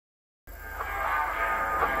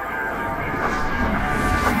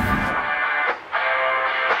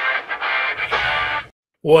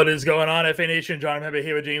What is going on, FA Nation? John Hebe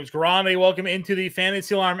here with James Grande. Welcome into the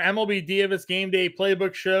Fantasy Alarm MLB DFS Game Day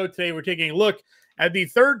Playbook Show. Today we're taking a look at the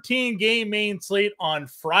 13-game main slate on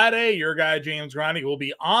Friday. Your guy, James Grande, will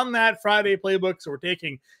be on that Friday playbook, so we're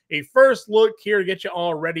taking a first look here to get you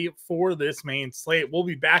all ready for this main slate. We'll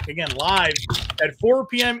be back again live at 4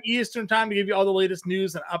 p.m. Eastern time to give you all the latest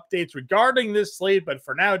news and updates regarding this slate. But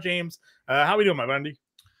for now, James, how are we doing, my buddy?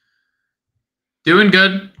 Doing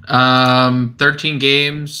good. 13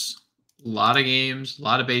 games, a lot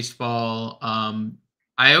of baseball.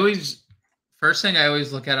 First thing I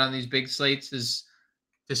always look at on these big slates is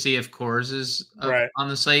to see if Coors is on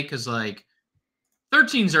the slate, because like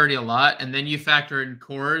 13 is already a lot, and then you factor in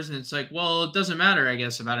Coors, and it's like, well, it doesn't matter, I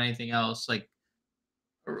guess, about anything else. Like,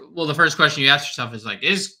 well, the first question you ask yourself is like,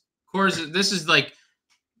 is Coors? This is like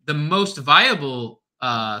the most viable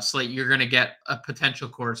slate you're going to get a potential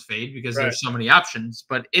Coors fade because there's so many options,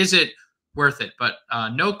 but is it worth it? But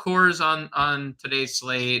no Coors on today's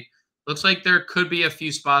slate. Looks like there could be a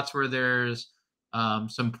few spots where there's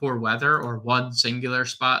some poor weather, or one singular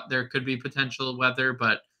spot there could be potential weather,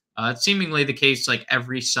 but it's seemingly the case like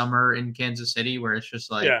every summer in Kansas City, where it's just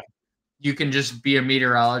like you can just be a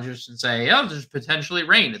meteorologist and say, oh, there's potentially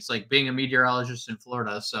rain. It's like being a meteorologist in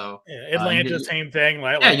Florida. So Atlanta, same thing.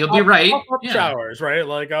 Like you'll be right. Showers, right?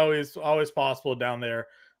 Like always possible down there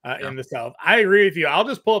in the South. I agree with you. I'll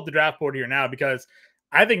just pull up the draft board here now, because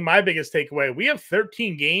I think my biggest takeaway, we have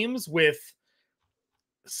 13 games with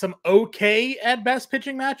some okay at best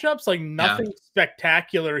pitching matchups, like nothing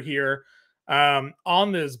spectacular here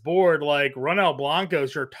on this board. Like Ronel Blanco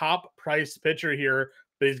is your top priced pitcher here,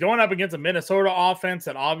 but he's going up against a Minnesota offense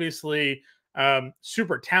that obviously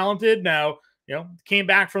super talented. Now, came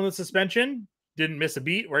back from the suspension, didn't miss a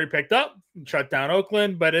beat where he picked up, shut down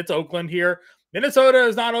Oakland, but it's Oakland here. Minnesota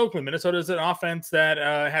is not Oakland. Minnesota is an offense that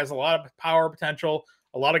has a lot of power potential,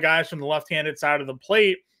 a lot of guys from the left-handed side of the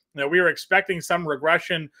plate. We were expecting some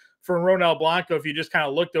regression from Ronel Blanco if you just kind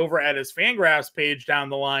of looked over at his Fangraphs page down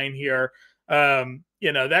the line here.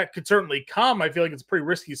 That could certainly come. I feel like it's a pretty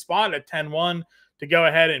risky spot at 10-1 to go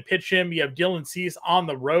ahead and pitch him. You have Dylan Cease on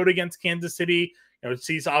the road against Kansas City.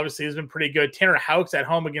 Cease obviously has been pretty good. Tanner Houck's at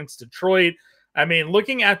home against Detroit. I mean,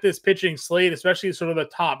 looking at this pitching slate, especially sort of the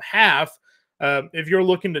top half, if you're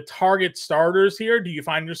looking to target starters here, do you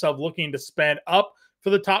find yourself looking to spend up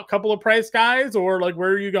for the top couple of price guys, or like where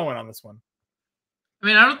are you going on this one? I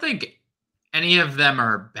mean, I don't think any of them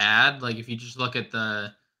are bad. Like if you just look at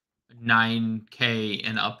the 9K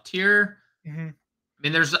and up tier, I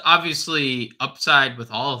mean, there's obviously upside with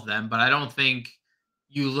all of them, but I don't think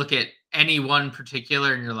you look at any one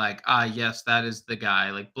particular and you're like, yes, that is the guy.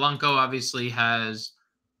 Like Blanco obviously has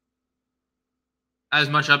as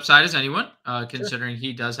much upside as anyone, considering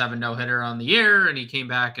he does have a no-hitter on the year, and he came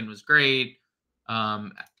back and was great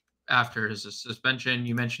after his suspension.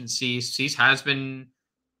 You mentioned Cease. Cease has been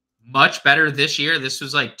much better this year. This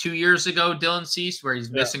was like 2 years ago, Dylan Cease, where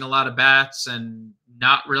he's missing a lot of bats and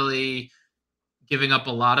not really giving up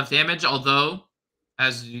a lot of damage, although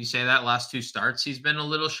as you say, that last two starts he's been a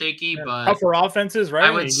little shaky, but tougher offenses, right?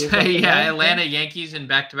 I would say Atlanta Yankees in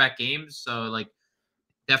back-to-back games, so like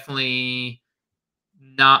definitely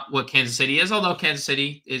not what Kansas City is, although Kansas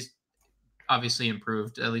City is obviously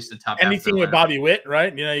improved, at least the top. Anything with Bobby Witt,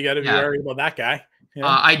 right? You got to be worried about that guy.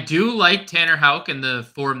 I do like Tanner Houck in the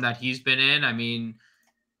form that he's been in. I mean,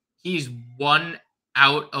 he's 1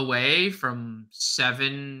 out away from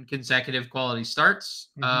 7 consecutive quality starts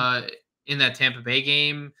in that Tampa Bay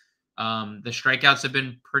game. The strikeouts have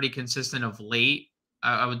been pretty consistent of late.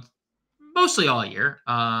 I would mostly all year.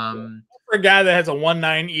 For a guy that has a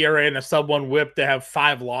 1.9 ERA and a sub-1 WHIP to have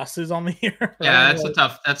 5 losses on the year. Right? Yeah, that's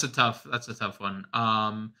a tough one.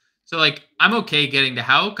 So like I'm okay getting to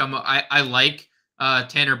Houck. I like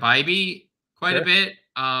Tanner Bybee quite a bit.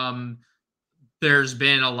 There's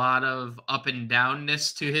been a lot of up and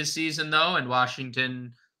downness to his season though, and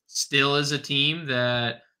Washington still is a team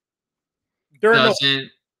that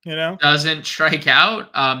doesn't strike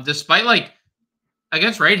out. Despite like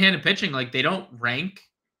against right-handed pitching, like they don't rank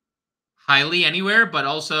highly anywhere, but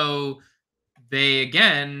also they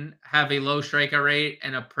again have a low strikeout rate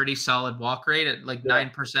and a pretty solid walk rate at like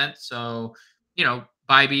 9%. So,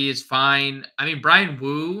 Bybee is fine. I mean, Brian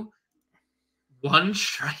Wu, 1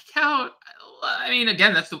 strikeout. I mean,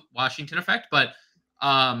 again, that's the Washington effect, but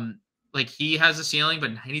like he has a ceiling,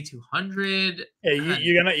 but 9,200. Yeah,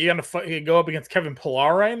 you're gonna go up against Kevin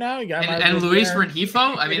Pillar right now. And Luis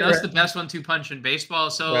Rengifo. I mean, that's the best 1-2 punch in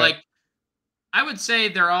baseball. So like, I would say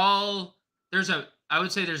there's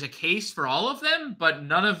a case for all of them, but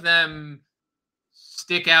none of them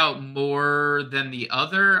stick out more than the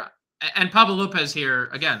other. And Pablo Lopez here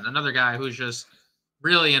again, another guy who's just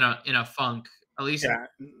really in a funk. At least in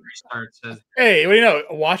starts. Hey, well, you know,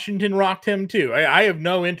 Washington rocked him too. I have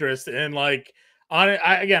no interest in like on it.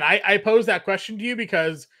 I pose that question to you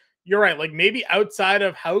because you're right. Like maybe outside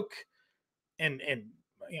of Hauk and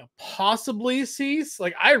you know possibly Cease,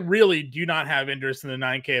 like I really do not have interest in the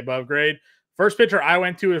 9K above grade. First pitcher I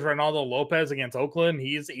went to is Ronaldo Lopez against Oakland.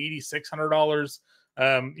 He's $8,600.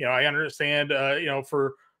 You know, I understand. You know,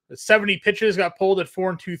 for 70 pitches, got pulled at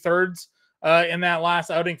 4 2/3 in that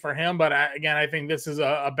last outing for him. But again, I think this is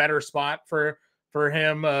a better spot for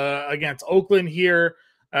him against Oakland here.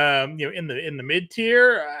 You know, in the mid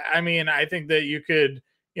tier. I mean, I think that you could,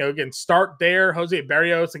 you know, again start there. Jose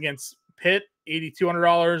Barrios against Pitt,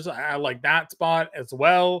 $8,200. I like that spot as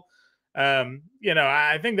well. You know,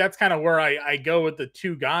 I think that's kind of where I go with the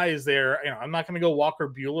two guys there. You know, I'm not going to go Walker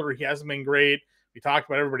Buehler. He hasn't been great. We talked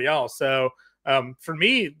about everybody else. So for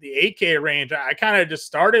me, the 8K range, I kind of just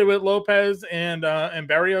started with Lopez and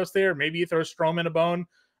Barrios there. Maybe you throw Stroman a bone.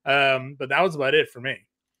 But that was about it for me.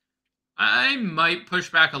 I might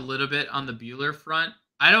push back a little bit on the Buehler front.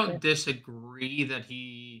 I don't disagree that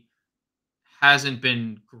he hasn't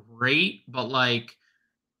been great, but like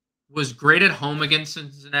was great at home against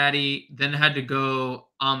Cincinnati, then had to go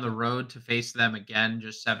on the road to face them again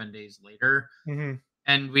just 7 days later. Mm-hmm.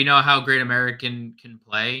 And we know how Great American can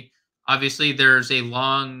play. Obviously, there's a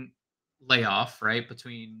long layoff, right,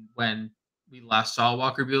 between when we last saw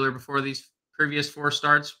Walker Buehler before these previous 4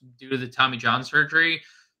 starts due to the Tommy John surgery.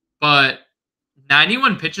 But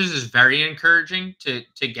 91 pitches is very encouraging to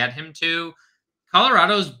get him to.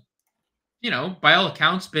 Colorado's, you know, by all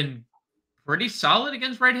accounts, been pretty solid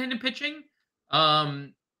against right-handed pitching.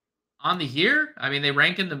 On the year, I mean, they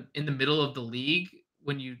rank in the middle of the league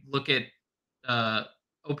when you look at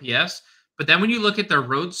OPS. But then when you look at their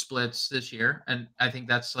road splits this year, and I think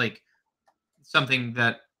that's like something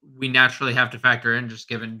that we naturally have to factor in, just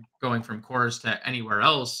given going from Coors to anywhere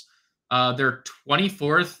else. They're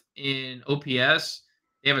 24th in OPS.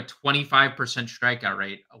 They have a 25% strikeout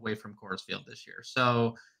rate away from Coors Field this year.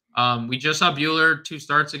 So we just saw Buehler 2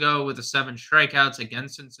 starts ago with 7 strikeouts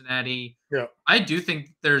against Cincinnati. Yeah, I do think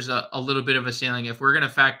there's a little bit of a ceiling if we're going to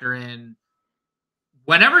factor in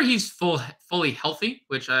whenever he's fully healthy,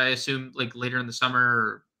 which I assume like later in the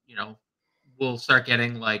summer, you know, we'll start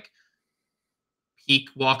getting like peak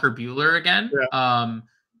Walker Buehler again. yeah.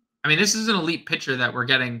 I mean, this is an elite pitcher that we're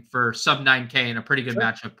getting for sub 9K in a pretty good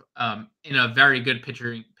matchup, in a very good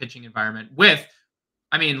pitching environment with,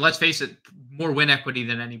 I mean, let's face it, more win equity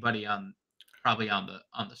than anybody probably on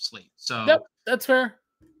the slate. So Yep, that's fair.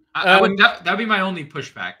 That'd be my only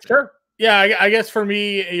pushback there. Sure. Yeah, I guess for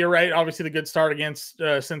me, you're right. Obviously, the good start against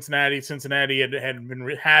Cincinnati. Cincinnati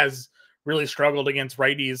has really struggled against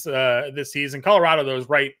righties this season. Colorado, though, is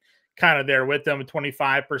right kind of there with them, a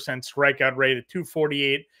 25% strikeout rate at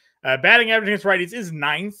 248. Batting average against righties is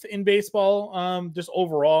 9th in baseball. Just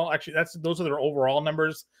overall, actually, those are their overall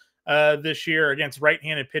numbers this year against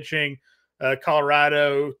right-handed pitching.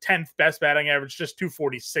 Colorado 10th best batting average, just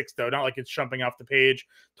 246 though, not like it's jumping off the page.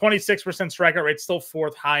 26% strikeout rate, still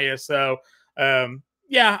 4th highest. So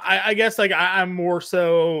yeah, I guess like I'm more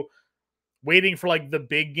so waiting for like the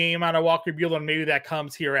big game out of Walker Buehler, and maybe that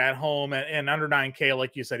comes here at home and under 9K,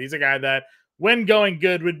 like you said. He's a guy that when going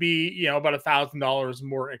good would be, you know, about $1,000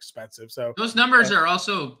 more expensive. So those numbers are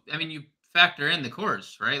also, I mean, you factor in the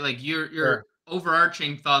Coors, right? Like your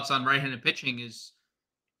overarching thoughts on right-handed pitching is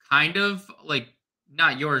kind of like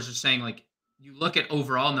not yours, just saying like you look at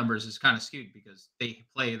overall numbers is kind of skewed because they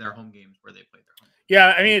play their home games where they play their home games.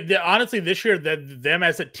 Yeah, I mean, honestly, this year, them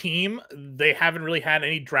as a team, they haven't really had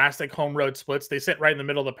any drastic home road splits. They sit right in the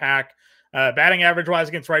middle of the pack. Batting average wise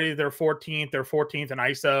against righties, they're 14th. They're 14th in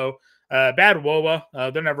ISO. Bad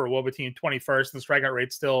WOBA. They're never a WOBA team, 21st. And the strikeout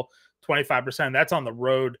rate's still 25%. That's on the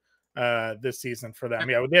road this season for them.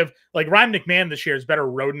 Yeah, they have like Ryan McMahon this year has better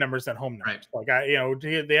road numbers than home numbers. Like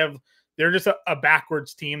they're just a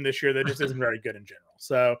backwards team this year that just isn't very good in general.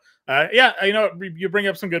 So yeah, you know, you bring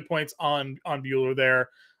up some good points on Buehler there.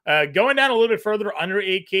 Going down a little bit further under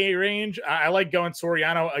 8K range, I like going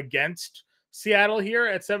Soriano against Seattle here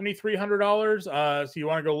at $7,300. So you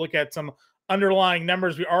want to go look at some underlying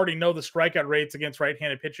numbers. We already know the strikeout rates against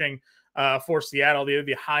right-handed pitching for Seattle. They're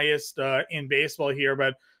the highest in baseball here,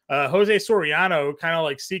 but Jose Soriano kind of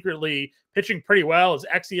like secretly pitching pretty well. His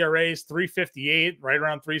xERA is 3.58, right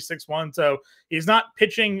around 3.61. So he's not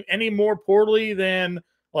pitching any more poorly than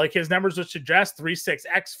like his numbers would suggest. 3.6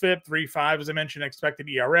 xFIP, 3.5, as I mentioned, expected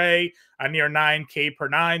ERA, near 9K per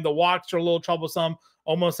 9. The walks are a little troublesome,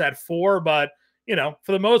 almost at 4, but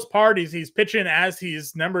for the most part, he's pitching as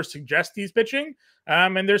his numbers suggest he's pitching.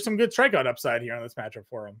 And there's some good strikeout upside here on this matchup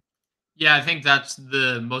for him. Yeah, I think that's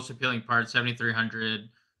the most appealing part. 7,300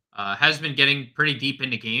 has been getting pretty deep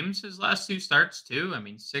into games his last 2 starts too. I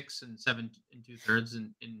mean, 6 and 7 and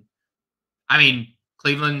 2/3 I mean,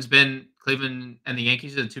 Cleveland and the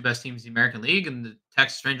Yankees are the 2 best teams in the American League, and the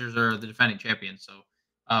Texas Rangers are the defending champions. So,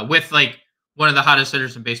 with like one of the hottest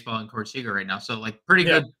hitters in baseball in Corey Seager right now, so like pretty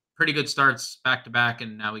good starts back to back,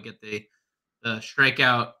 and now we get the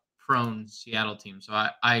strikeout prone Seattle team. So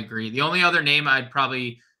I agree. The only other name I'd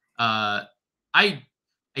probably I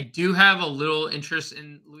do have a little interest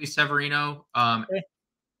in Luis Severino. Okay.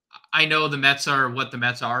 I know the Mets are what the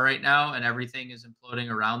Mets are right now, and everything is imploding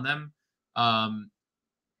around them.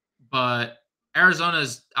 But Arizona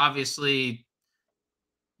is obviously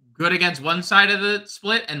good against one side of the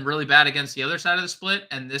split and really bad against the other side of the split.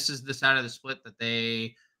 And this is the side of the split that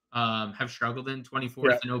they have struggled in.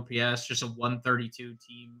 24th in OPS, just a 132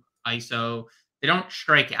 team ISO. They don't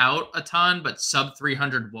strike out a ton, but sub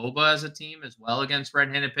 300 WOBA as a team as well against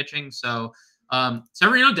right-handed pitching. So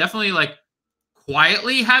Severino definitely like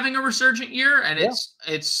quietly having a resurgent year, and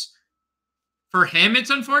it's for him. It's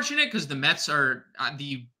unfortunate because the Mets are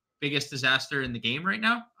the biggest disaster in the game right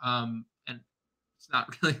now, and it's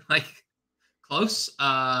not really like close.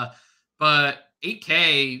 But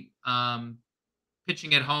 8K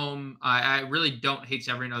pitching at home, I really don't hate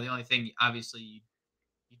Severino. The only thing, obviously, you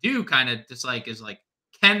do kind of dislike is like,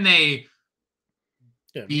 can they?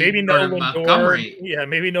 Maybe no Lindor. Yeah,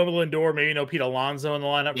 maybe no Lindor. Maybe no Pete Alonso in the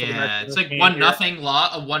lineup. Yeah, it's like 1-0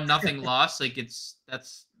 loss. A 1-0 loss. Like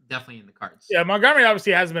that's definitely in the cards. Yeah, Montgomery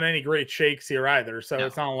obviously hasn't been any great shakes here either. So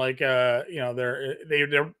it's not like they're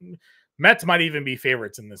Mets might even be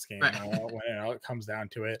favorites in this game when it comes down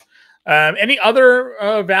to it. Any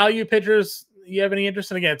other value pitchers you have any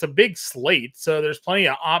interest in? Again, it's a big slate, so there's plenty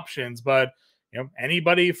of options. But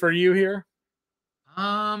anybody for you here?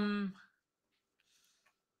 I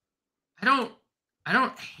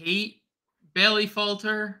don't hate Bailey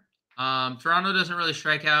Falter. Toronto doesn't really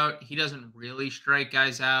strike out. He doesn't really strike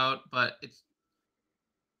guys out, but it's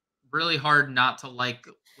really hard not to like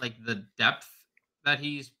the depth that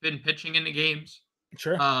he's been pitching into games.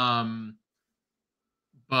 Sure.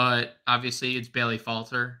 But obviously it's Bailey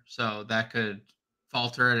Falter, so that could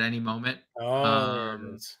falter at any moment.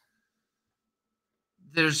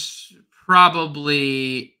 There's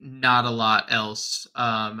probably not a lot else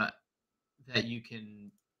that you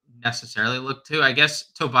can necessarily look to. I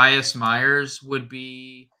guess Tobias Myers would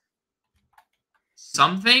be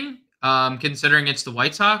something, considering it's the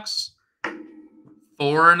White Sox.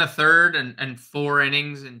 4 1/3 and 4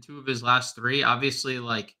 innings in 2 of his last 3. Obviously,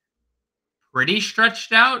 like pretty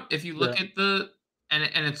stretched out if you look at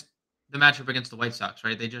and it's the matchup against the White Sox,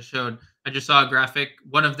 right? I just saw a graphic.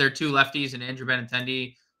 One of their 2 lefties, and Andrew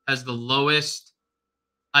Benintendi, has the lowest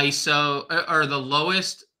ISO or the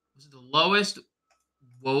lowest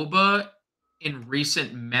WOBA in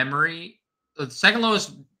recent memory. The second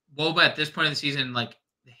lowest WOBA at this point in the season, like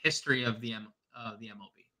the history of the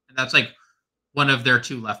MLB, and that's like one of their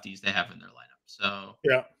 2 lefties they have in their lineup. So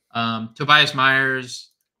Tobias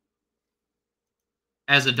Myers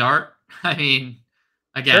as a dart. I mean,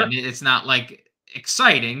 again, it's not like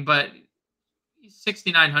exciting, but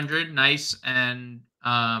 6,900, nice, and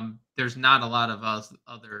there's not a lot of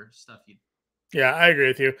other stuff you. Yeah, I agree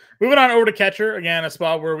with you. Moving on over to catcher, again, a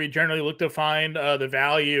spot where we generally look to find the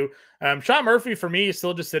value. Sean Murphy, for me, is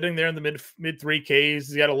still just sitting there in the mid 3Ks.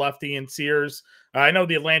 He's got a lefty in Sears. I know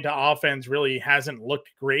the Atlanta offense really hasn't looked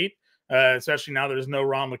great, especially now there's no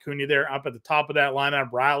Ron Acuna there. Up at the top of that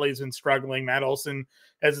lineup, Riley's been struggling. Matt Olson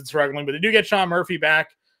has been struggling, but they do get Sean Murphy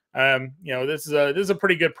back. This is a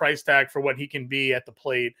pretty good price tag for what he can be at the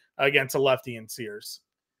plate against a lefty in Sears.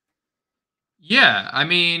 Yeah, I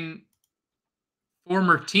mean,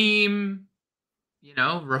 former team,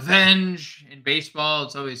 revenge in baseball.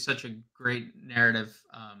 It's always such a great narrative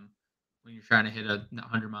when you're trying to hit a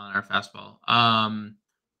 100-mile-an-hour fastball. I'm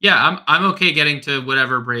okay getting to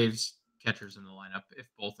whatever Braves catchers in the lineup if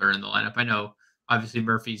both are in the lineup. I know obviously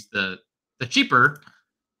Murphy's the cheaper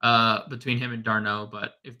between him and d'Arnaud,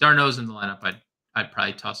 but if d'Arnaud's in the lineup, I'd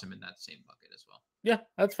probably toss him in that same bucket as well. Yeah,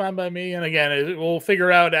 that's fine by me. And again, we'll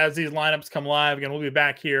figure out as these lineups come live. Again, we'll be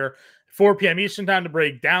back here 4 p.m. Eastern time to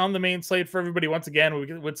break down the main slate for everybody once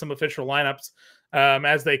again with some official lineups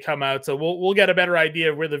as they come out. So we'll get a better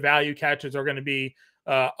idea of where the value catches are going to be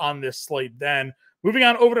on this slate then. Moving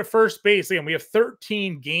on over to first base. Again, we have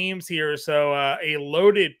 13 games here, so a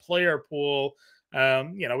loaded player pool. We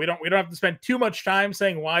don't have to spend too much time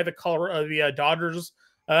saying why the Dodgers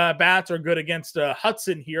bats are good against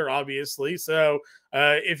Hudson here, obviously. So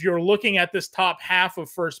if you're looking at this top half of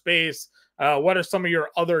first base, what are some of your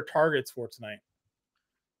other targets for tonight?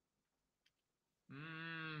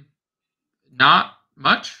 Not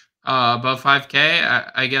much. Above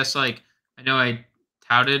 5K. I guess like I know I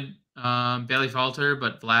touted Bailey Falter,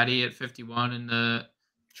 but Vladdy at 51 in the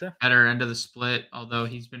better end of the split, although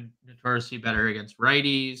he's been notoriously better against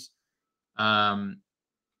righties.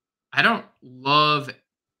 I don't love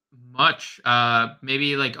much.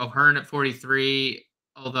 Maybe like O'Hearn at 43,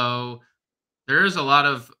 although there is a lot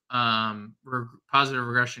of positive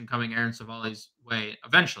regression coming Aaron Savali's way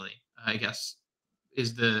eventually, I guess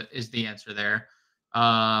is the answer there.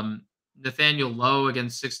 Nathaniel Lowe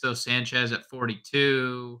against Sixto Sanchez at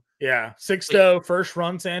 42. Yeah, Sixto first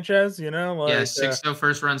run Sanchez, like Sixto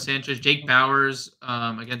first run Sanchez. Jake Bowers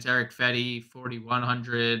against Eric Fetty,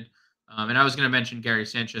 4,100. And I was going to mention Gary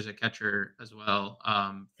Sanchez, a catcher as well.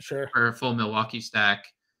 For a full Milwaukee stack.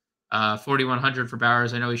 4,100 for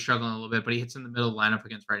Bowers. I know he's struggling a little bit, but he hits in the middle of the lineup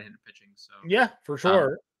against right-handed pitching. So yeah, for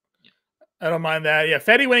sure. I don't mind that. Yeah,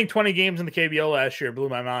 Fetty winning 20 games in the KBO last year blew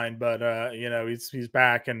my mind, but he's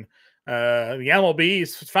back, and the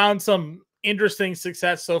MLB's found some interesting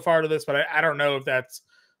success so far to this, but I don't know if that's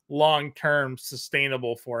long-term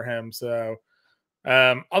sustainable for him. So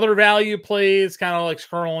other value plays, kind of like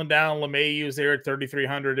scrolling down, LeMahieu's there at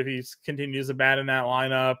 3,300 if he continues to bat in that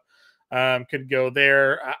lineup. Could go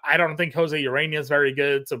there. I don't think Jose Urena is very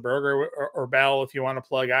good. So Berger or Bell, if you want to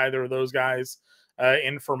plug either of those guys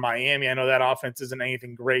in for Miami. I know that offense isn't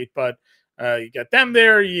anything great, but you got them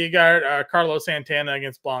there. You got Carlos Santana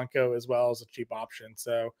against Blanco as well as a cheap option.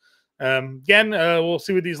 So again, we'll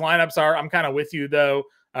see what these lineups are. I'm kind of with you though.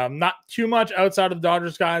 Not too much outside of the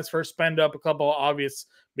Dodgers guys. First, spend up a couple of obvious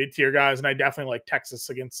mid-tier guys, and I definitely like Texas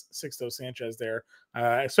against Sixto Sanchez there,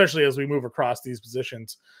 especially as we move across these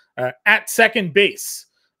positions. At second base,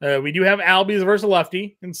 we do have Albies versus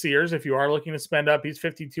lefty and Sears. If you are looking to spend up, he's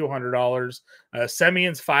 $5,200.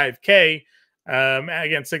 Semion's $5K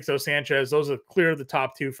against Sixto Sanchez. Those are clear the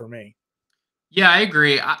top two for me. Yeah, I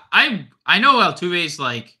agree. I know Altuve's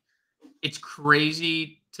like, it's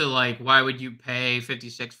crazy to like, why would you pay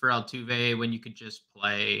 56 for Altuve when you could just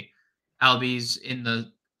play Albies in the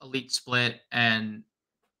elite split and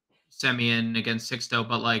Semien against Sixto?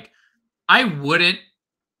 But like, I wouldn't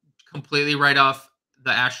completely write off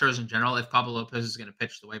the Astros in general if Pablo Lopez is going to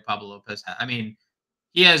pitch the way Pablo Lopez has. I mean,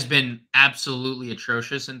 he has been absolutely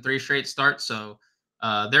atrocious in 3 straight starts. So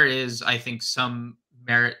there is, I think, some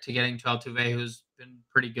merit to getting to Altuve, who's been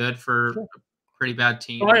pretty good for a pretty bad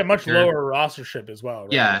team. Probably a much lower rostership as well.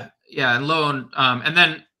 Right? Yeah, and low on, and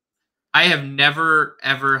then I have never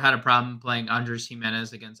ever had a problem playing Andres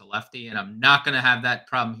Jimenez against a lefty, and I'm not going to have that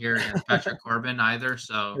problem here against Patrick Corbin either.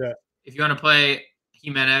 So if you want to play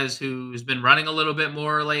Jimenez, who's been running a little bit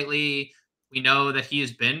more lately, we know that he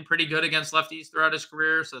has been pretty good against lefties throughout his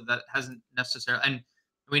career, so that hasn't necessarily. And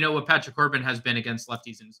we know what Patrick Corbin has been against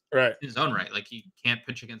lefties in his own right. Like he can't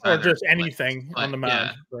pitch against or just anything on the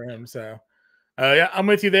mound for him. So I'm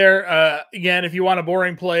with you there. Again, if you want a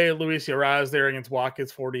boring play, Luis Urias there against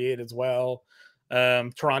Watkins 48 as well.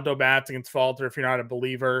 Toronto bats against Falter if you're not a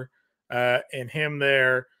believer in him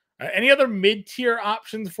there. Any other mid-tier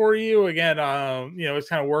options for you? Again, let's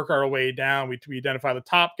kind of work our way down. We identify the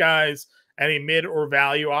top guys. Any mid or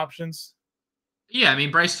value options? Yeah, I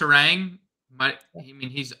mean, Bryce Terang,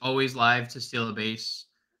 he's always live to steal a base.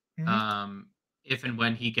 Mm-hmm. If and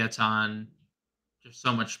when he gets on, there's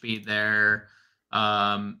so much speed there.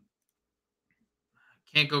 Can't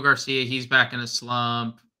go Garcia. He's back in a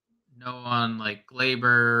slump. No on like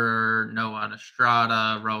Glaber, no on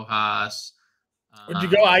Estrada, Rojas. Would you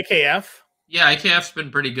go IKF? Yeah, IKF's been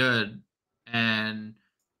pretty good. And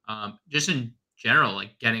just in general,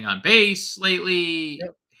 like getting on base lately,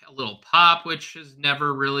 a little pop, which has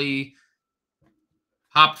never really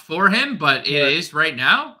popped for him, but it is right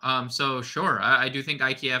now. So sure, I do think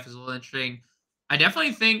IKF is a little interesting. I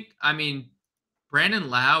definitely think, Brandon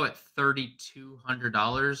Lau at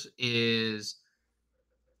 $3,200 is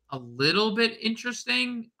a little bit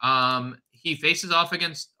interesting. He faces off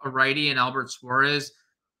against a righty and Albert Suarez.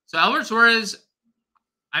 So Albert Suarez,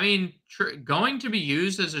 going to be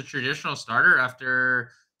used as a traditional starter after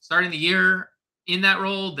starting the year in that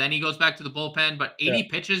role. Then he goes back to the bullpen, but 80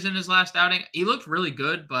 pitches in his last outing. He looked really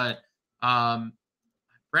good, but Brandon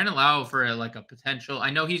Lau for a potential. I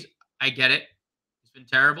know I get it. He's been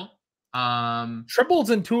terrible. Triples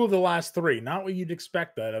in 2 of the last 3. Not what you'd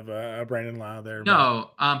expect that of Brandon Lau there.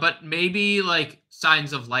 No, but maybe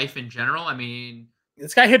signs of life in general.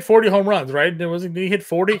 This guy hit 40 home runs, right? Did he hit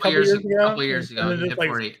 40 a couple years ago? A couple years ago, he hit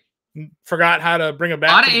 40. forgot how to bring it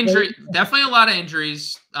back. A lot of injury, definitely a lot of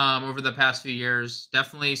injuries over the past few years.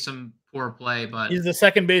 Definitely some poor play, but he's the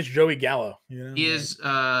second base Joey Gallo. You know, he is.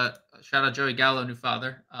 Shout out Joey Gallo, new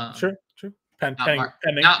father. True. Pending.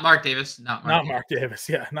 Not Mark Davis. Not Mark Davis.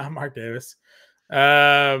 Yeah, not Mark Davis.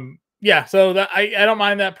 Yeah, so that I don't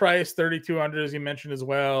mind that price, 3,200 as you mentioned as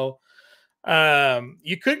well.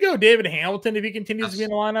 You could go David Hamilton if he continues to be in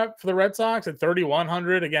the lineup for the Red Sox at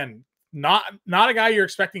 3,100. Again, not a guy you're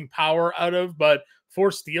expecting power out of, but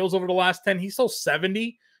 4 steals over the last 10. He's still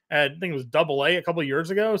 70. I think it was AA a couple of years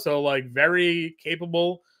ago. So like very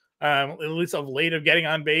capable, at least of late, of getting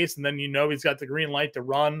on base. And then he's got the green light to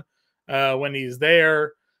run when he's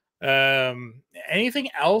there. Anything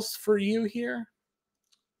else for you here?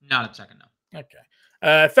 Not a second, no.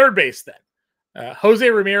 Okay. Third base then. Jose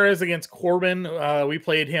Ramirez against Corbin. We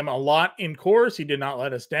played him a lot in course. He did not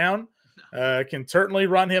let us down. Can certainly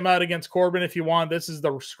run him out against Corbin if you want. This is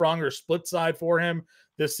the stronger split side for him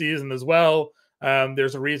this season as well.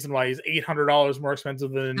 There's a reason why he's $800 more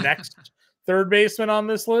expensive than the next third baseman on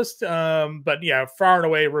this list. But yeah, far and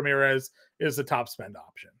away, Ramirez is the top spend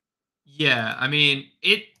option. Yeah, I mean,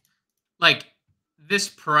 this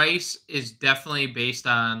price is definitely based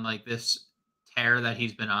on like this tear that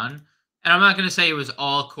he's been on. And I'm not going to say it was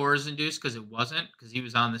all Coors induced because it wasn't, because he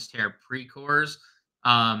was on this tear pre-Coors.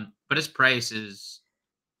 But his price is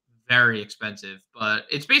very expensive. But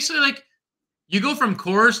it's basically like you go from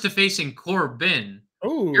Coors to facing Corbin.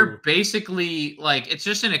 Ooh. You're basically like, it's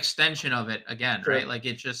just an extension of it again, right? Like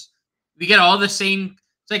we get all the same.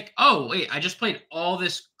 It's like, oh, wait, I just played all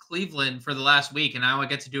this Cleveland for the last week and now I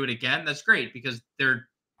get to do it again. That's great because they're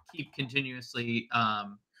keep continuously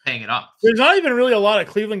paying it off. There's not even really a lot of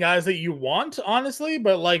Cleveland guys that you want, honestly,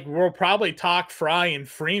 but like we'll probably talk Fry and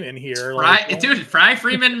Freeman here. Fry,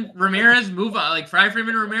 Freeman, Ramirez, move on. Like Fry,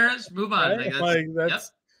 Freeman, Ramirez, move on. Right?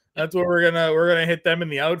 That's what we're gonna hit them in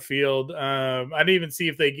the outfield. I didn't even see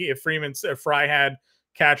if Fry had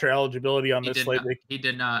catcher eligibility on this slate. He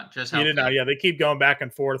did not. He did not. Yeah, they keep going back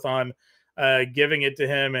and forth on giving it to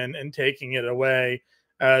him and taking it away.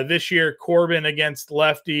 This year, Corbin against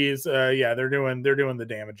lefties, they're doing the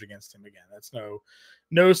damage against him again. That's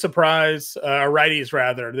no surprise. Righties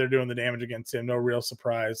rather, they're doing the damage against him. No real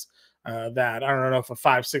surprise. That I don't know if a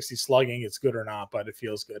 560 slugging is good or not, but it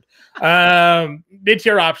feels good.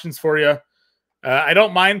 Mid-tier options for you. I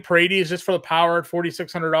don't mind Paredes just for the power at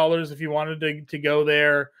 $4,600 if you wanted to go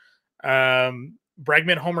there.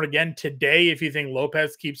 Bregman homered again today. If you think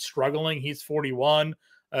Lopez keeps struggling, he's 41.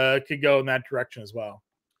 Could go in that direction as well.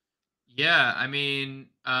 Yeah, I mean,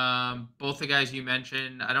 both the guys you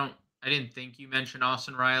mentioned. I didn't think you mentioned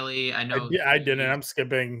Austin Riley. I know I didn't. I'm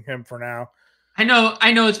skipping him for now. I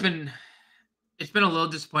know it's been a little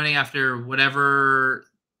disappointing after whatever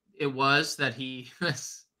it was that he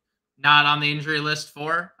was not on the injury list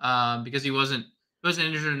for, because he wasn't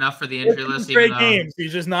injured enough for the injury list. Great games.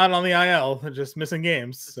 He's just not on the IL, just missing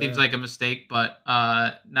games. Seems like a mistake, but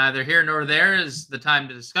neither here nor there is the time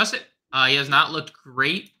to discuss it. He has not looked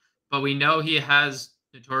great, but we know he has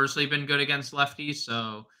notoriously been good against lefties.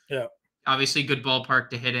 So yeah, obviously good ballpark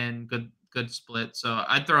to hit in, good split. So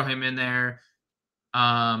I'd throw him in there.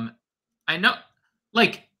 I know,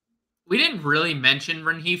 like, we didn't really mention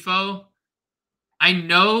Rengifo. I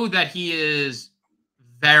know that he is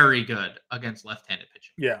very good against left-handed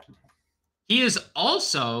pitching. Yeah. He is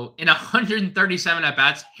also in 137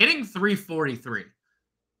 at-bats, hitting 343.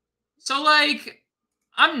 So, like,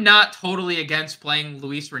 I'm not totally against playing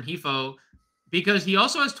Luis Rengifo because he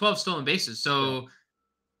also has 12 stolen bases. So,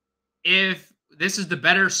 if this is the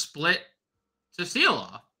better split to steal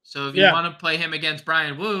off. So, if you want to play him against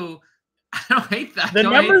Brian Wu, I don't hate that. The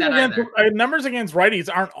numbers against righties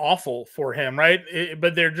aren't awful for him, right?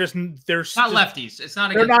 But they're not lefties. It's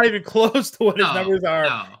not. They're not even close to what his numbers are.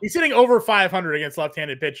 No. He's hitting over 500 against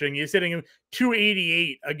left-handed pitching. He's hitting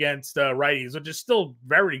 288 against righties, which is still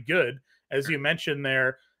very good, as you mentioned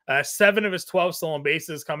there. 7 of his 12 stolen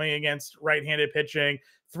bases coming against right-handed pitching.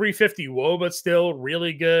 350 WOBA, but still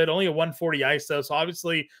really good. Only a 140 ISO. So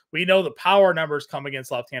obviously, we know the power numbers come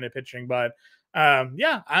against left-handed pitching, but.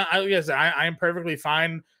 I guess I am perfectly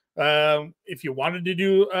fine. If you wanted to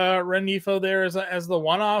do Rengifo there as the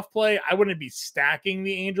one-off play, I wouldn't be stacking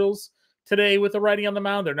the Angels today with the righty on the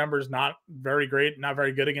mound. Their numbers not very great, not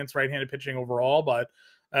very good against right-handed pitching overall, but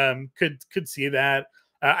could see that.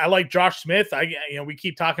 I like Josh Smith. We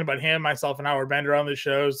keep talking about him, myself and Howard Bender on the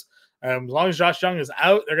shows. As long as Josh Jung is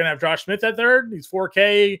out, they're gonna have Josh Smith at third. He's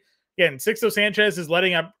 4K. Again, Sixto Sanchez is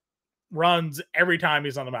letting up runs every time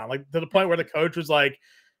he's on the mound, like to the point where the coach was like,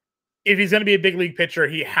 if he's going to be a big league pitcher,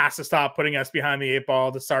 he has to stop putting us behind the 8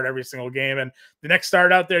 ball to start every single game. And the next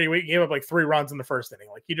start out there, he gave up like 3 runs in the first inning.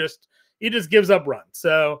 Like he just gives up runs.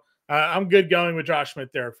 So I'm good going with Josh Smith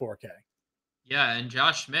there at 4K. Yeah, and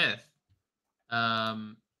Josh Smith,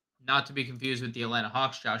 not to be confused with the Atlanta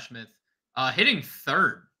Hawks, Josh Smith, hitting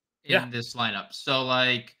third in this lineup. So,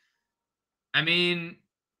 like, I mean,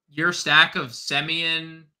 your stack of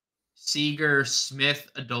Semien, Seager, Smith,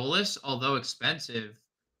 Adolis, although expensive,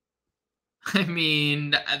 I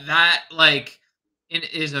mean, that, like,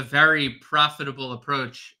 it is a very profitable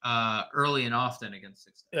approach early and often against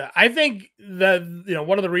 6. Yeah, I think that,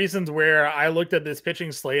 one of the reasons where I looked at this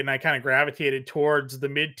pitching slate and I kind of gravitated towards the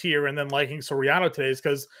mid tier and then liking Soriano today is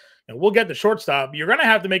because we'll get the shortstop. You're going to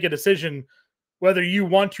have to make a decision whether you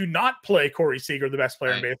want to not play Corey Seager, the best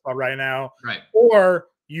player in baseball right now, or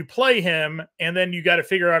you play him and then you got to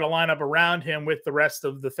figure out a lineup around him with the rest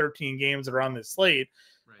of the 13 games that are on this slate.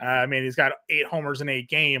 I mean, he's got 8 homers in 8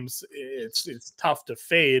 games. It's tough to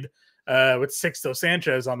fade with Sixto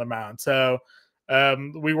Sanchez on the mound. So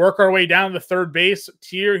we work our way down the third base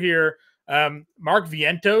tier here. Mark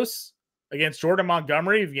Vientos against Jordan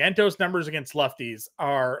Montgomery. Vientos numbers against lefties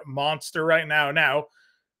are monster right now. Now,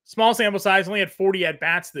 small sample size, only had 40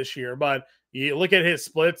 at-bats this year, but you look at his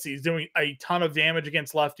splits, he's doing a ton of damage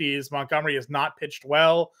against lefties. Montgomery has not pitched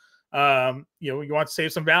well. You want to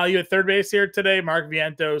save some value at third base here today. Mark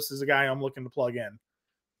Vientos is a guy I'm looking to plug in.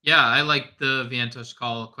 Yeah, I like the Vientos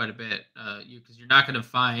call quite a bit because you're not going to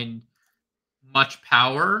find much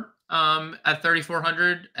power at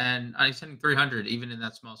 3,400, and I'm hitting 300 even in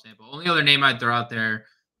that small sample. Only other name I'd throw out there,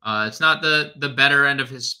 it's not the better end of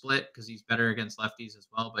his split because he's better against lefties as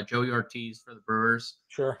well, but Joey Ortiz for the Brewers.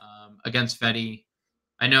 Sure. Against Fetty.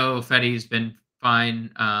 I know Fetty's been fine,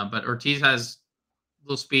 but Ortiz has a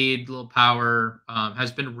little speed, a little power,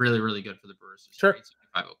 has been really, really good for the Brewers. Sure.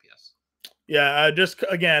 75 OPS. Yeah, just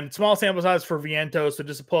again, small sample size for Vientos, so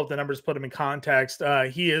just to pull up the numbers, put him in context.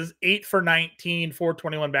 He is 8 for 19,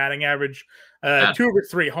 421 batting average, 2 of his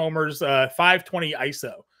 3 homers, 520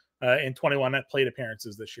 ISO in 21 net plate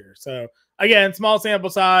appearances this year. So again, small sample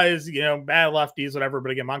size, bad lefties, whatever.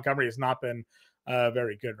 But again, Montgomery has not been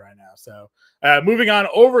very good right now. So moving on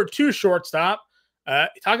over to shortstop.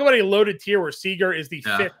 Talk about a loaded tier where Seager is the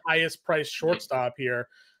 5th highest priced shortstop here.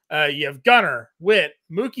 You have Gunnar, Witt,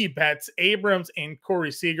 Mookie Betts, Abrams, and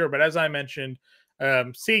Corey Seager. But as I mentioned,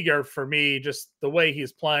 Seager, for me, just the way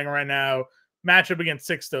he's playing right now, matchup against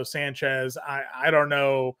Sixto Sanchez, I don't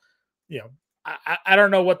know, I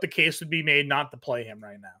don't know what the case would be made not to play him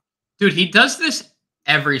right now. Dude, he does this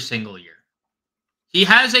every single year. He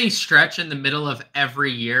has a stretch in the middle of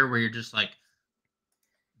every year where you're just like,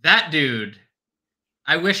 that dude,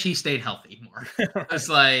 I wish he stayed healthy more. It's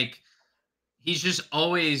like, he's just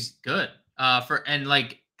always good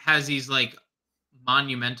and has these like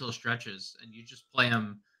monumental stretches, and you just play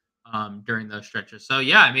him during those stretches. So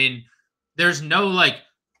yeah, I mean, there's no like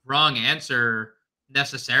wrong answer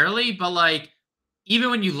necessarily, but even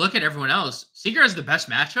when you look at everyone else, Seager has the best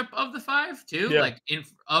matchup of the 5 too. Yeah.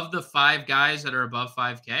 Of the 5 guys that are above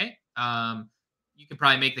 5K, you could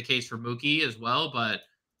probably make the case for Mookie as well, but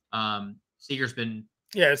Seager's been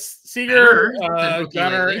Seager,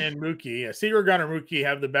 Gunnar, and Mookie. Yeah, Seager, Gunnar, Mookie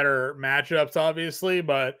have the better matchups, obviously,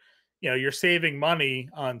 but you're saving money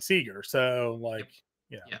on Seager, so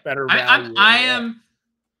better value. I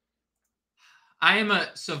am a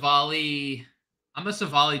Savali. I'm a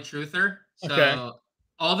Savali truther, so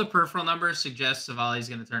all the peripheral numbers suggest Savali's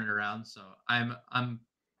going to turn it around. So I'm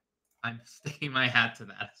sticking my hat to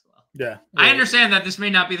that as well. Yeah, I understand that this may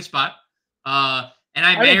not be the spot. And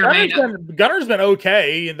I may or may not. Gunner's been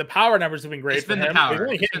okay, and the power numbers have been great. It's been the power. He's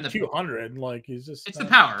only hitting 200. He's just. It's the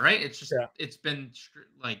power, right? It's just. It's been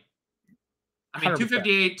I mean,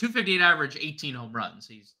 258 average, 18 home runs.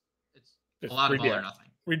 It's a lot of all or nothing.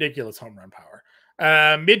 Ridiculous home run power.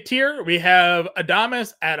 Mid tier, we have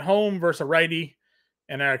Adames at home versus a righty,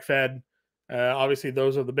 and Eric Fed. Obviously,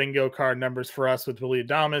 those are the bingo card numbers for us with Willie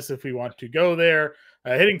Adames if we want to go there.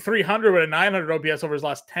 Hitting 300 with a 900 OPS over his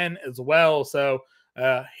last 10 as well. So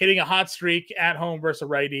hitting a hot streak at home versus a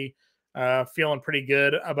righty. Feeling pretty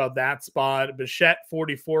good about that spot. Bichette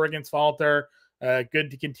 44 against Falter. Good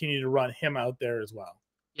to continue to run him out there as well.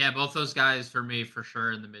 Yeah, both those guys for me for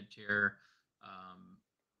sure in the mid tier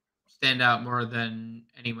stand out more than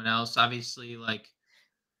anyone else. Obviously,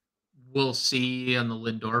 we'll see on the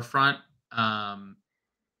Lindor front,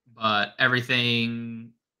 but everything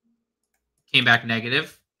came back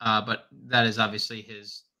negative. But that is obviously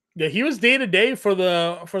his. Yeah, he was day to day for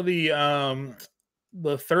the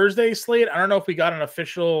Thursday slate. I don't know if we got an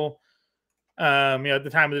official At the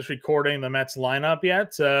time of this recording, the Mets lineup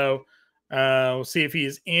yet. So we'll see if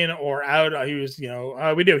he's in or out. He was,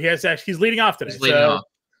 we do. He's leading off today. He's leading off.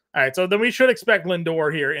 All right. So then we should expect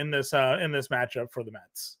Lindor here in this matchup for the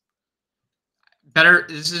Mets. Better.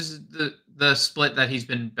 This is the split that he's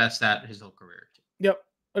been best at his whole career. Yep.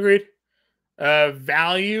 Agreed.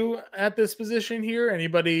 Value at this position here.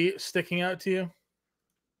 Anybody sticking out to you?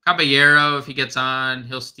 Caballero, if he gets on,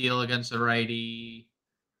 he'll steal against a righty.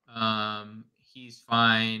 He's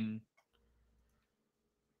fine.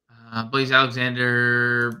 Blaze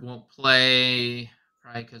Alexander won't play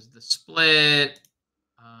probably because of the split.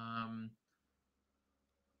 I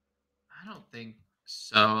don't think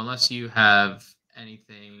so, unless you have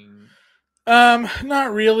anything.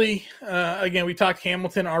 Not really. Again, we talked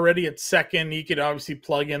Hamilton already at second. He could obviously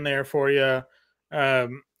plug in there for you.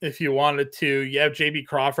 If you wanted to. You have JB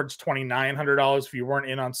Crawford's $2,900 if you weren't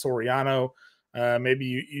in on Soriano. Maybe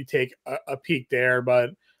you take a peek there,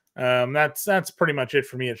 but that's pretty much it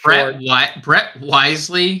for me at short. Brett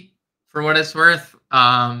Wisely, for what it's worth.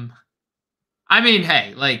 I mean,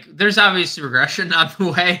 hey, like there's obviously regression on the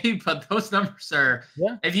way, but those numbers are.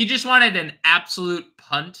 Yeah. If you just wanted an absolute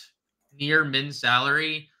punt near min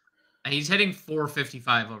salary, he's hitting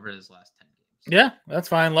 455 over his last 10 games. Yeah, that's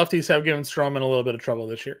fine. Lefties have given Stroman a little bit of trouble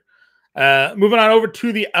this year. Moving on over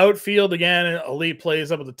to the outfield again, elite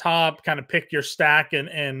plays up at the top. Kind of pick your stack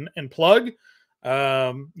and plug.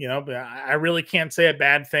 I really can't say a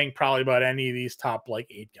bad thing probably about any of these top like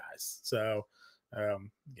 8 guys. So,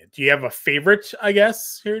 do you have a favorite? I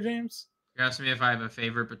guess here, James. You're asking me if I have a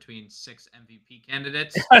favorite between 6 MVP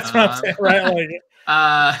candidates. That's what I'm saying, right?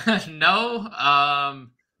 No. I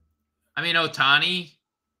mean Ohtani.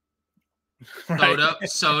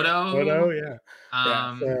 Soto, yeah.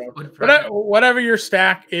 Whatever your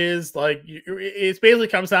stack is, like, it basically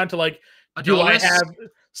comes down to like, do I have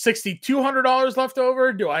 $6,200 left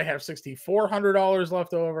over? Do I have $6,400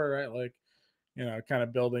 left over? Right, like, kind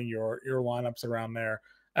of building your lineups around there.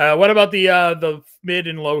 What about the mid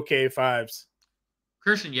and low K5s?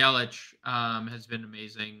 Christian Yelich has been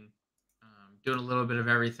amazing, doing a little bit of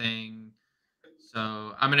everything.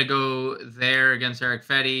 So I'm going to go there against Eric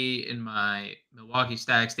Fetty in my Milwaukee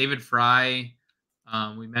stacks. David Fry,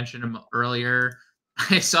 we mentioned him earlier.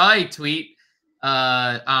 I saw a tweet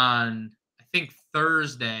on, I think,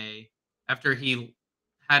 Thursday after he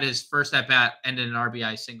had his first at-bat ended an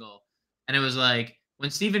RBI single. And it was like, when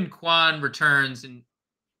Stephen Kwan returns, and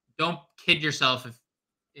don't kid yourself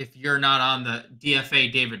if you're not on the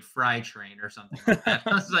DFA David Fry train or something like that.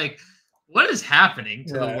 I was like, what is happening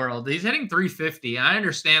to the world? He's hitting 350. I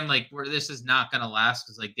understand like where this is not going to last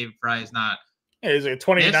because like David Fry is not. Yeah, he's a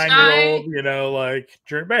 29-year-old,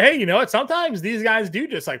 but hey, you know what? Sometimes these guys do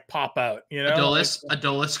just like pop out,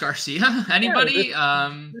 Adolis Garcia, anybody? Just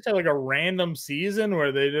have like a random season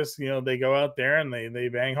where they just, they go out there and they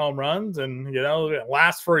bang home runs and, it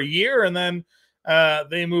lasts for a year and then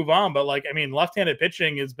they move on. But like, I mean, left-handed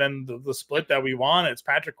pitching has been the split that we want. It's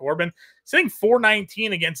Patrick Corbin sitting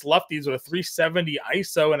 419 against lefties with a 370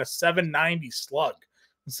 ISO and a 790 slug.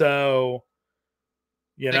 So,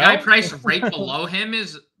 the guy priced right below him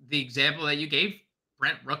is the example that you gave,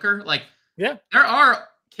 Brent Rooker. Like, yeah, there are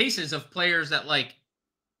cases of players that like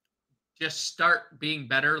just start being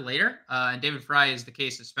better later. And David Fry is the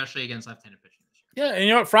case, especially against left-handed pitching. Yeah, and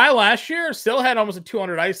you know what? Fry last year still had almost a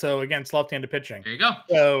 200 ISO against left-handed pitching. There you go.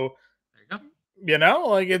 So, there you go.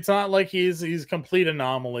 Like it's not like he's a complete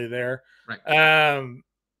anomaly there. Right.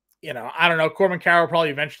 I don't know. Corbin Carroll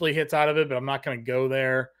probably eventually hits out of it, but I'm not going to go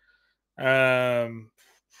there.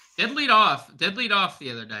 Did lead off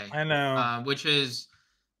the other day. I know. Which is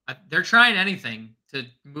they're trying anything to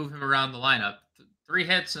move him around the lineup. 3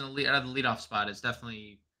 hits and out of the leadoff spot is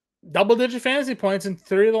definitely double-digit fantasy points in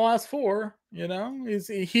 3 of the last 4. He's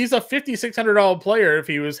a $5,600 player if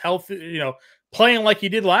he was healthy. Playing like he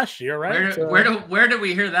did last year, right? Where did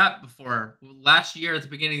we hear that before? Last year at the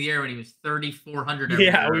beginning of the year when he was 3,400.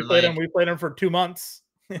 Yeah, we played him. We played him for 2 months.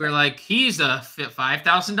 We're like, he's a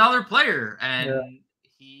 $5,000 player, and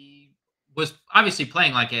he was obviously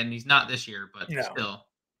playing like it, and he's not this year, but still.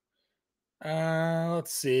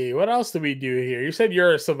 Let's see. What else do we do here? You said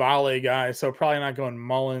you're a Savale guy, so probably not going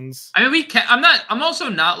Mullins. I mean, I'm also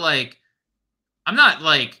not like. I'm not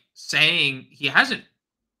like saying he hasn't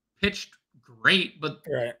pitched great, but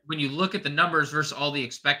when you look at the numbers versus all the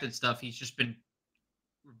expected stuff, he's just been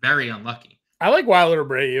very unlucky. I like Wilder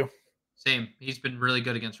Abreu. Same. He's been really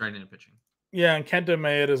good against right-handed pitching. Yeah, and Kenta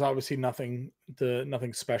Maeda is obviously nothing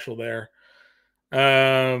special there.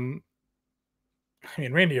 I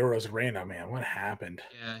mean, Randy Orozarena, man, what happened?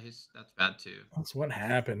 Yeah, that's bad too. That's what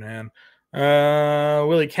happened, man.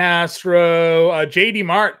 Willie Castro, JD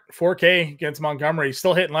Mart, 4K against Montgomery,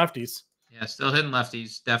 still hitting lefties. Yeah, still hitting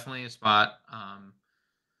lefties. Definitely a spot.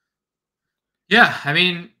 Yeah, I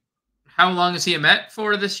mean, how long is he a Met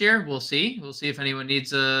for this year? We'll see. We'll see if anyone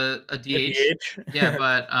needs a DH. Yeah,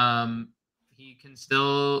 but he can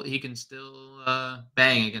still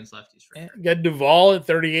bang against lefties for sure. Get Duvall at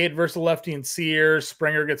 38 versus lefty and Sears.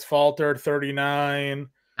 Springer gets Falter at 39.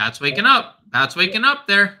 That's waking up. That's waking up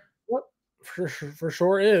there. For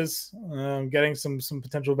sure is getting some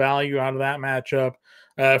potential value out of that matchup.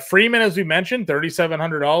 Freeman, as we mentioned,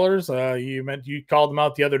 $3,700. You called him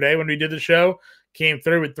out the other day when we did the show. Came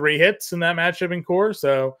through with 3 hits in that matchup in core.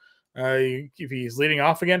 So if he's leading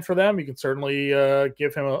off again for them, you can certainly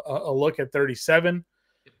give him a look at 37.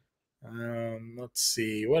 Let's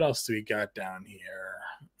see. What else do we got down here?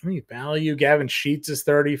 Any value? Gavin Sheets is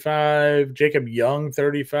 35. Jacob Young,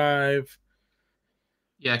 35.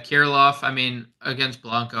 Yeah, Kirilloff, I mean, against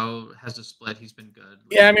Blanco has a split. He's been good.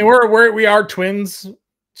 Yeah, I mean, we are Twins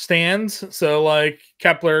stands. So like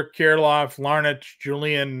Kepler, Kirilloff, Larnach,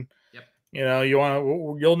 Julian. Yep. You know,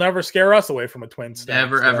 you'll never scare us away from a Twin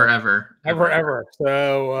stand. Ever.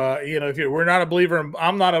 So you know, we're not a believer in,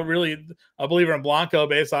 I'm not really a believer in Blanco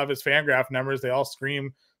based off his Fangraph numbers. They all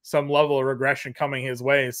scream some level of regression coming his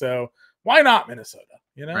way. So why not Minnesota?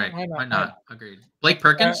 You know, right? Why not? Agreed. Blake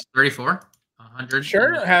Perkins, 34. 100.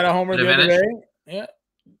 Sure, had a homer the other day. Yeah,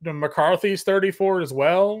 McCarthy's 34 as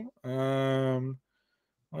well.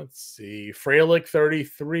 Let's see, Frelick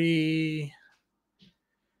 33.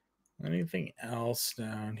 Anything else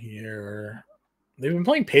down here? They've been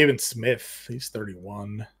playing Pavin Smith. He's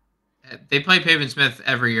 31. They play Pavin Smith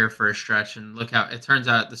every year for a stretch, and look how it turns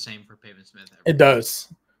out the same for Pavin Smith. It does.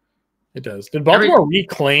 Did Baltimore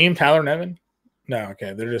reclaim Tyler Nevin? No,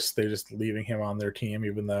 okay. They're just leaving him on their team,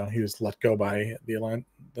 even though he was let go by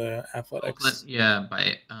the Athletics. Yeah,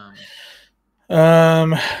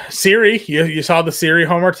 Siri, you saw the Siri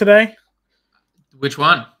homer today? Which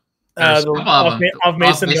one? Of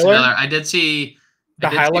Mason Miller. I did see the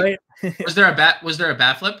highlight. Was there a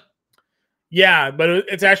bat flip? Yeah, but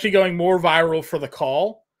it's actually going more viral for the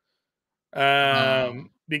call.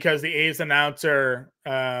 Because the A's announcer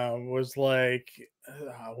was like,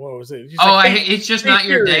 what was it? It's just not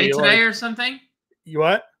your day today, or something? You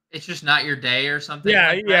what? It's just not your day or something?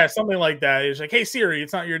 Yeah, something like that. It's like, hey, Siri,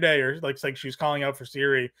 it's not your day. Or like she was calling out for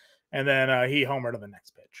Siri, and then he homered on the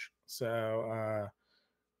next pitch. So,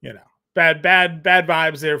 you know, bad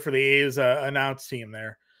vibes there for the A's announce team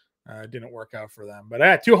there. Didn't work out for them.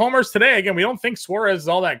 But 2 homers today. Again, we don't think Suarez is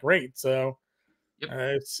all that great. So, yep.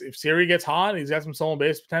 If Siri gets hot, he's got some stolen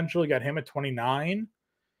base potential. You got him at 29.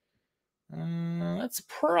 That's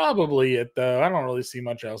probably it, though. I don't really see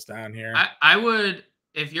much else down here. I would,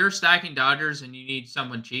 if you're stacking Dodgers and you need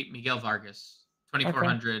someone cheap, Miguel Vargas,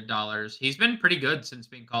 $2,400. He's been pretty good since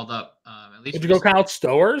being called up. At least. Did you go count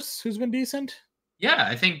Stowers, who's been decent? Yeah,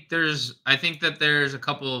 I think that there's a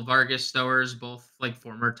couple of Vargas Stowers, both like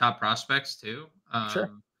former top prospects too.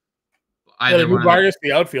 Sure. Either moved Vargas to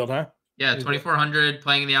the outfield, huh? Yeah, 2,400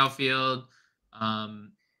 playing in the outfield.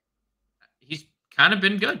 He's kind of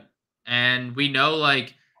been good, and we know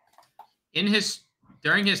like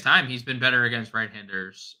during his time, he's been better against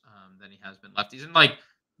right-handers than he has been lefties, and like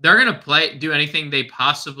they're gonna do anything they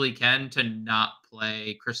possibly can to not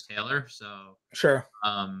play Chris Taylor. So sure.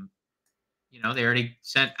 You know, they already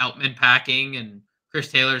sent Outman packing, and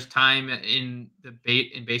Chris Taylor's time in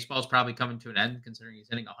baseball is probably coming to an end, considering he's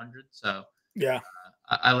hitting 100. So yeah.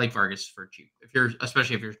 I like Vargas for cheap,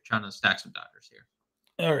 especially if you're trying to stack some Dodgers here.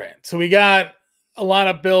 All right, so we got a lot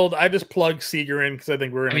of build. I just plugged Seager in because I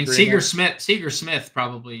think we're in. Seager Smith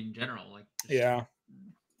probably in general, like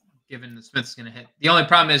given the Smith's going to hit. The only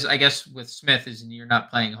problem is, I guess, with Smith is you're not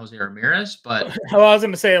playing Jose Ramirez. But well, I was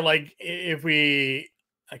going to say, like, if we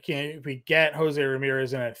get Jose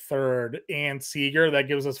Ramirez in at third and Seager, that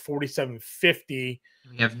gives us 4,750.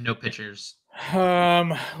 We have no pitchers.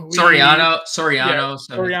 Soriano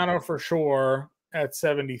for sure at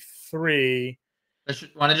 73.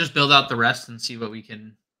 Want to just build out the rest and see what we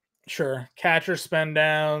can. Sure. Catcher spend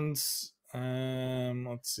downs.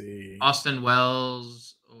 Let's see. Austin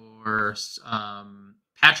Wells or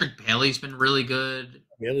Patrick Bailey's been really good.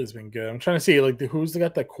 Bailey's been good. I'm trying to see like who's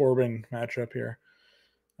got the Corbin matchup here.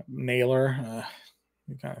 Naylor.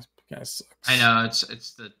 Kind of sucks. I know it's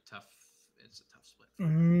a tough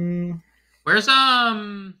split. Where's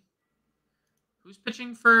who's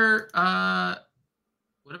pitching for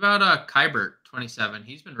what about Kybert 27?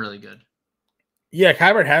 He's been really good. Yeah,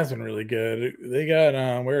 Kybert has been really good. They got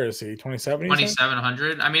where is he? 27?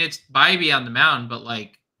 2,700. I mean, it's Bybee on the mound, but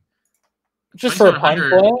like Just for a punt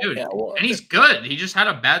play, dude. Yeah, well, and he's good. He just had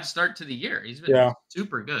a bad start to the year. He's been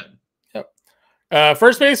super good. Yep.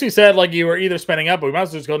 First base, we said like you were either spending up, but we might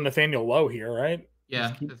as well just go to Nathaniel Lowe here, right?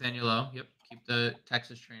 Yeah, Nathaniel Lowe. Yep, keep the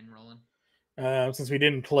Texas train rolling. Since we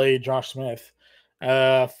didn't play Josh Smith,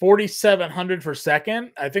 4,700 for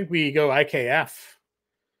second. I think we go IKF.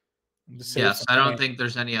 Yes, I don't think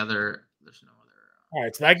there's any other. There's no other. All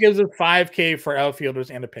right, so that gives us 5K for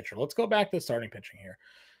outfielders and a pitcher. Let's go back to starting pitching here.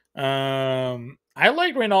 I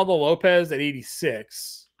like Reynaldo Lopez at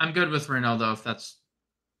 86. I'm good with Reynaldo if that's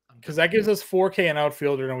because that gives us 4K an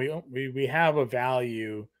outfielder, and we have a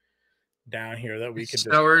value down here that we could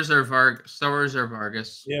Stowers or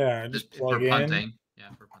Vargas. Yeah, just plug in. Punting. Yeah,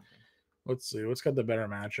 for punting. Let's see what's got the better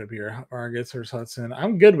matchup here. Vargas or Hudson.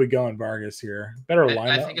 I'm good with going Vargas here. Better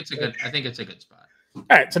lineup. I think it's a good spot. All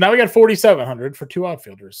right, so now we got 4,700 for 2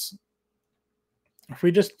 outfielders. If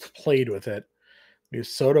we just played with it,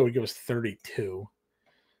 Soto would give us 32.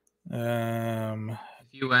 If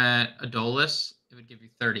you went Adolis, it would give you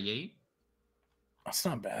 38. That's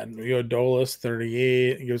not bad. We go Adolis,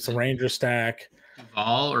 38. Give us a Ranger stack.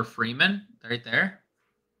 Duvall or Freeman, right there.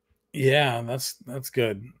 Yeah, that's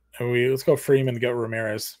good. Let's go Freeman to get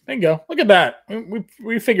Ramirez. Bingo. Look at that.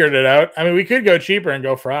 We figured it out. I mean, we could go cheaper and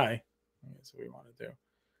go Fry. That's what we want to do.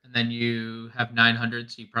 And then you have 900,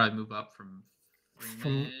 so you probably move up from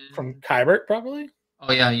Kybert, probably.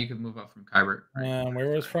 Oh yeah, you could move up from Kybert. Right? Where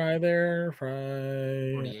was Fry there?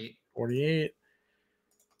 Fry 48.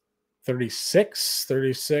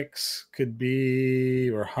 36 could be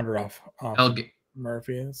or 100 off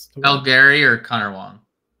Murphy. El Gary or Connor Wong.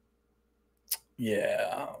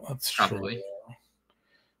 Yeah, that's probably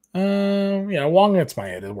true. Yeah, Wong gets my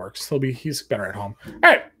head. It works. He's better at home. All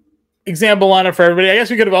right. Example lineup for everybody. I guess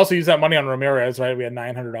we could have also used that money on Ramirez, right? We had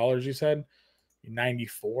 $900, you said.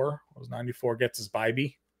 94. What was 94 gets us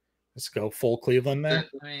Bybee. Let's go full Cleveland there.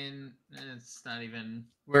 I mean, it's not even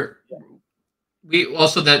we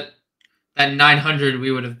also that 900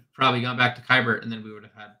 we would have probably gone back to Kybert and then we would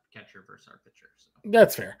have had catcher versus our pitcher. So.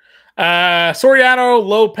 That's fair. Soriano,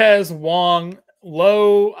 Lopez, Wong,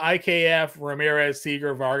 Lowe, IKF, Ramirez,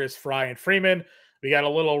 Seager, Vargas, Fry, and Freeman. We got a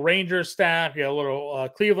little Ranger stack. We got a little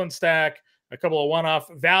Cleveland stack. A couple of one-off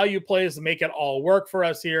value plays to make it all work for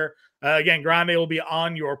us here. Again, Grande will be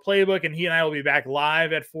on your playbook, and he and I will be back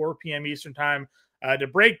live at 4 p.m. Eastern time to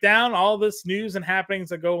break down all this news and happenings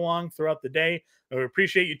that go along throughout the day. We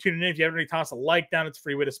appreciate you tuning in. If you haven't already, toss a like down. It's a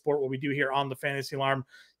free way to support what we do here on the Fantasy Alarm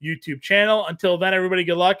YouTube channel. Until then, everybody,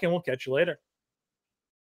 good luck, and we'll catch you later.